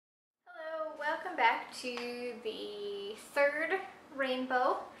welcome back to the third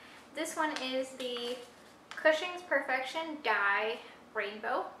rainbow. This one is the Cushing's Perfection Dye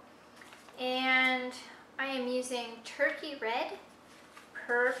Rainbow, and I am using turkey red,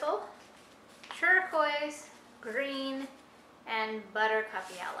 purple, turquoise, green, and buttercup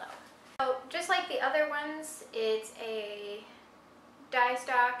yellow. So just like the other ones, it's a dye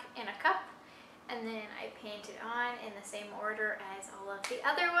stock in a cup, and then I paint it on in the same order as all of the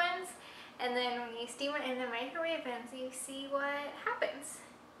other ones, and then we steam it in the microwave and you see what happens.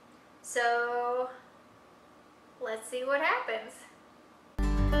 So let's see what happens.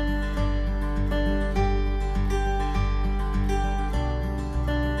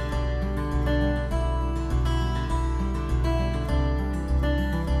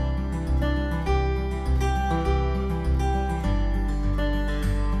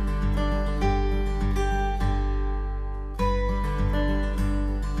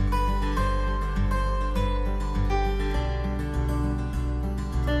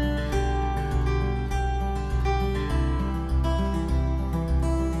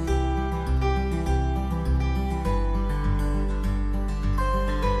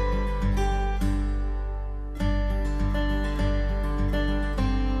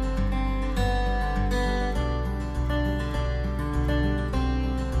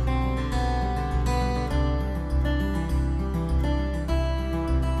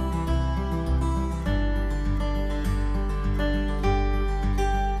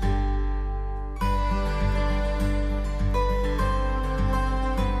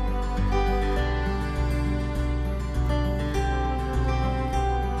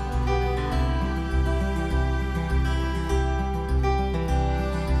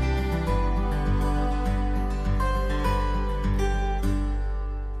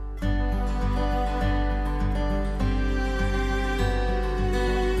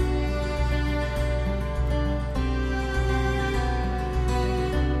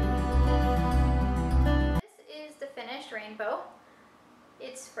 Rainbow.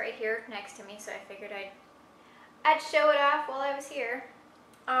 It's right here next to me, so I figured I'd show it off while I was here.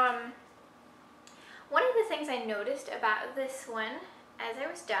 One of the things I noticed about this one as I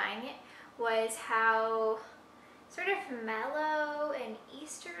was dyeing it was how sort of mellow and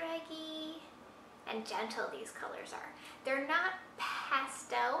Easter eggy and gentle these colors are. They're not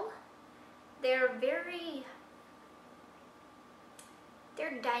pastel. They're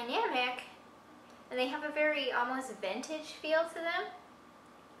dynamic, and they have a very almost vintage feel to them,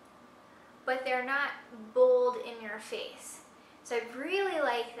 but they're not bold in your face. So I really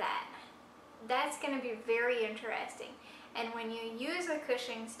like that. That's going to be very interesting. And when you use the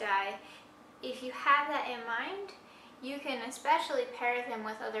Cushing's dye, if you have that in mind, you can especially pair them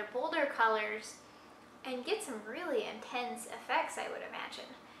with other bolder colors and get some really intense effects, I would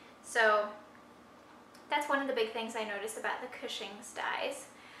imagine. So that's one of the big things I noticed about the Cushing's dyes.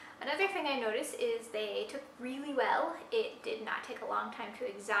 Another thing I noticed is they took really well. It did not take a long time to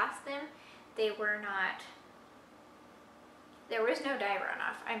exhaust them. There was no dye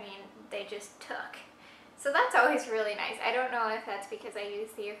runoff. I mean, they just took. So that's always really nice. I don't know if that's because I use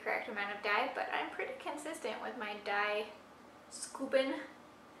the correct amount of dye, but I'm pretty consistent with my dye scooping.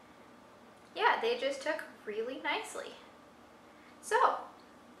 Yeah, they just took really nicely. So,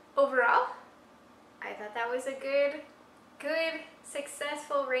 overall, I thought that was a good,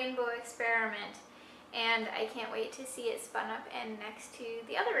 successful rainbow experiment, and I can't wait to see it spun up and next to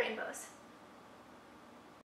the other rainbows.